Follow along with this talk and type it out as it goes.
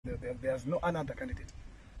there's no another candidate.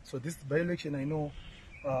 So this by-election, I know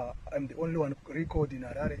I'm the only one recalled in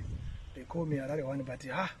Harare. They call me Harare one, but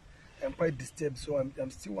I'm quite disturbed. So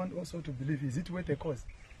I'm still want also to believe, is it worth a cause?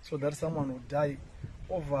 So that someone will die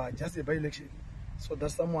over just a by-election. So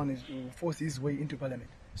that someone will force his way into parliament.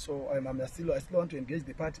 So I still want to engage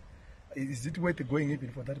the party. Is it worth going even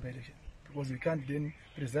for that by-election? Because we can't then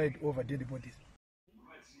preside over dead bodies.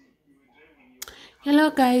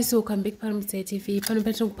 Hello guys, welcome back to Masaya TV. Pano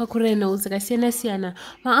pati kupakurena uzakasiyana-siyana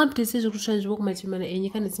ma-updates ezvekutsvanzviwa kumatimana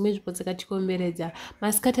enyika nedzimwe nzvimbo dzakatikomberedza.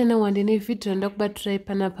 Masikati wande nevhidhiyo ndakubatirai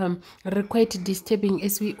panapa quite disturbing,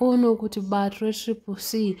 as we all know kuti bato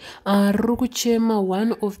reCCC riri kuchema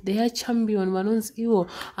one of their champion vanonzi ivo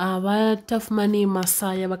kwaTapfumanei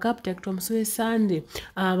Masaya vakaabductwa musi weSunday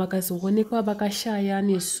vakazoonekwa vakashaya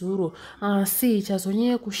nezuro. Asi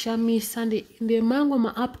chazonyanya kushamisa ndemamwe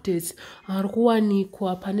ma-updates ari kuwanikwa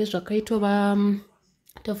pane zvakaitwa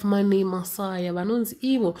vaTapfumanei Masaya vanonzi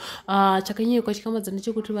ivo chakanyanyikwa chikamadza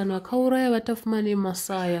ndechekuti vanhu vakauraya vaTapfumanei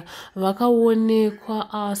Masaya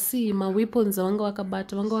vakaonekwa, asi maweapons avanga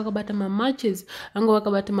vakabata mamatches, vanga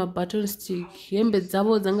vakabata mabaton stick, hembe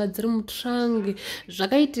dzavo dzanga dziri mutrunk,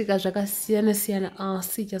 zvakaitika zvakasiyana-siyana.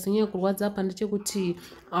 Asi chazonyanya kurwadza apa ndechekuti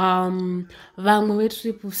vamwe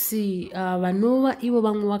veCCC vanova ivo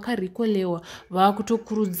vamwe vakarikolewa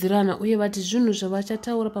vakutokurudzirana uye vati zvinhu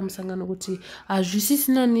zvavachataura pamusangano kuti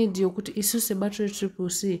hazvisisina need yokuti isu sebato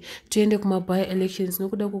reCCC tiende kumaby-elections,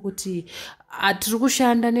 nokuda kwokuti tiri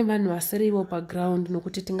kushanda nevanhu vasiri ivo paground,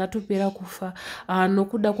 nokuti tingatopera kufa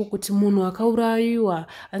nokuda kwokuti munhu akauraiwa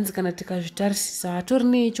hanzi kana tikazvitarisisa hatori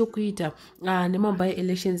nechokuita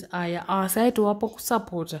nemaby-elections aya. Asi aitowapa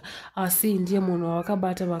kusapota, asi ndiye munhu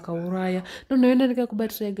wavakabata vakauraya. Ndinoenda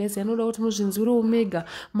ndikakubatirai guys, anoda kuti muzvinzwire omega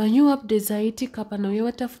manew updates aitika panhau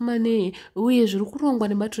vaTapfumanei uye zviri kurongwa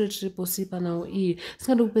nebato reCCC panhau iyi.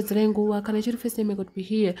 Singadi kupedzerai nguva, kana chiri first time I could be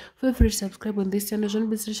here, feel free to subscribe on this channel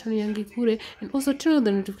zvanobetsera channel yangu ikure, and also turn on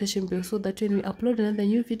the notification bell so that when we upload another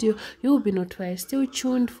new video you will be notified. Stay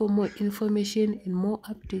tuned for more information and more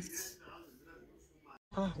updates.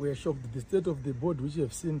 We are shocked. The state of the board which we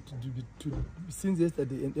have seen since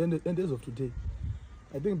yesterday and as of today.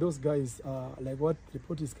 I think those guys, like what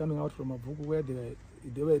report is coming out from Mavuku, where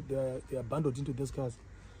they abandoned into those cars.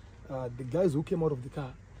 The guys who came out of the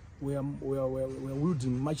car were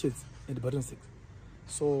wielding machetes and baton sticks.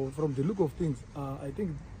 So from the look of things, I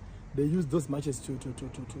think they used those machetes to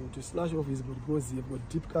slash off his body, because he got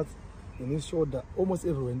deep cuts in his shoulder, almost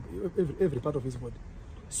every part of his body.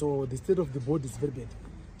 So the state of the body is very bad.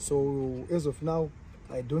 So as of now,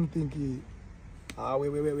 I don't think we are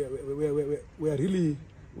really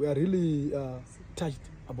touched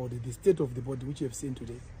about the state of the body which you have seen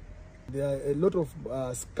today. There are a lot of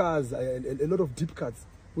scars, a lot of deep cuts,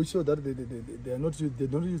 which show that they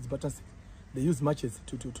don't use baton sticks. They use machetes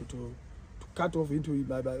to cut off into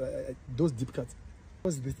those deep cuts.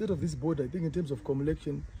 Because the state of this body, I think in terms of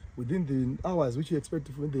collection, within the hours which you expect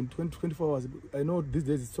within 24 hours, I know these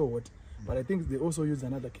days it's so hot, but I think they also use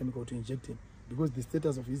another chemical to inject him, because the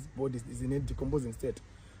status of his body is in a decomposing state,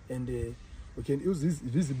 and we can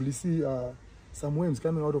visibly see some worms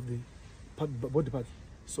coming out of the body part.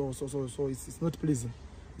 So it's not pleasing.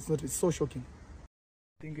 It's so shocking.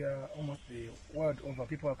 I think almost the world over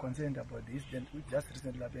people are concerned about the incident which just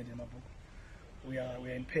recently happened in Mavuku. We are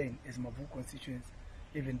in pain as Mavuku constituents,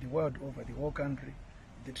 even the world over, the whole country.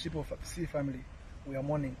 The CCC family, we are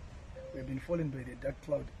mourning. We have been fallen by the dark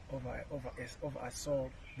cloud over us.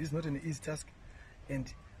 So this is not an easy task,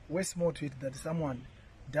 and worse more to it that someone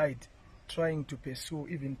died trying to pursue,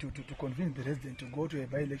 even to convince the resident to go to a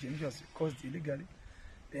by-election which was caused illegally.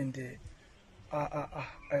 And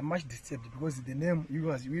I'm much disturbed, because the name he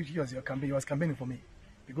was campaigning for me,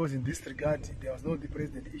 because in this regard there was no the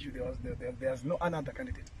president issue, there's no another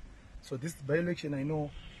candidate. So this by-election, I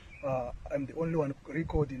know I'm the only one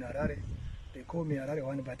recalled in Harare. They call me Harare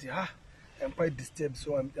one, but I'm quite disturbed.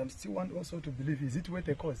 So I'm still want also to believe, is it worth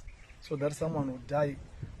a cause? So that someone will die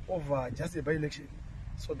over just a by-election.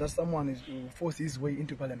 So that someone will force his way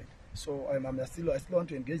into parliament. So I still want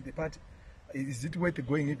to engage the party. Is it worth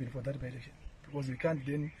going even for that by-election? Because we can't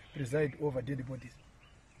then preside over dead bodies.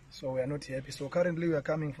 So we are not happy. So currently we are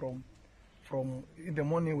coming from in the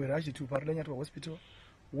morning we rushed to Parlanya to a hospital,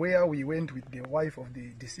 where we went with the wife of the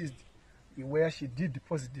deceased, where she did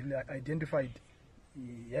positively identified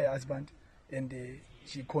her husband, and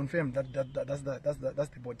she confirmed that that's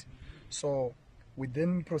the body. So we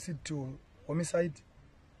then proceed to homicide,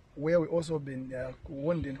 where we also been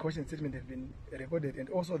warned and caution statement have been recorded, and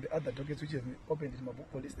also the other dockets which have been opened in Mavuku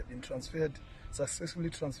police have been successfully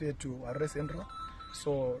transferred to Harare Central.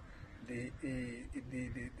 So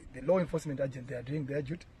the law enforcement agent, they are doing their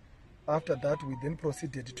duty. After that, we then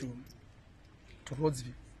proceeded to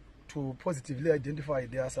Rodsville to positively identify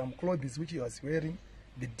there are some clothes which he was wearing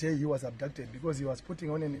the day he was abducted, because he was putting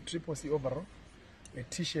on a triple C overall, a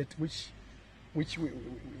t-shirt which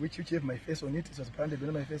have my face on it. It was branded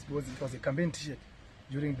on my face because it was a campaign t-shirt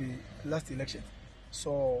during the last election.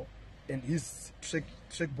 So, and his track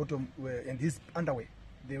bottom and his underwear,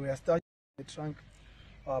 they were starting in the trunk,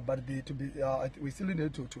 but we still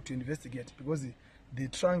need to investigate, because the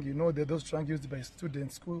trunk, you know, those trunk used by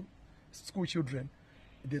students, school children,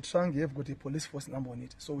 the trunk have got a police force number on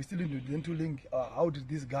it. So we still need to link how did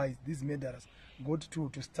these guys, these murderers, go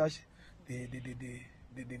to stash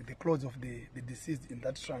the clothes of the deceased in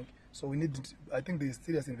that trunk. So we need, I think there's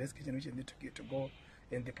serious investigation which need to go,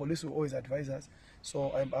 and the police will always advise us.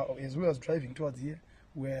 So as we was driving towards here,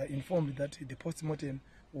 we are informed that the post-mortem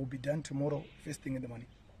will be done tomorrow, first thing in the morning.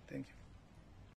 Thank you.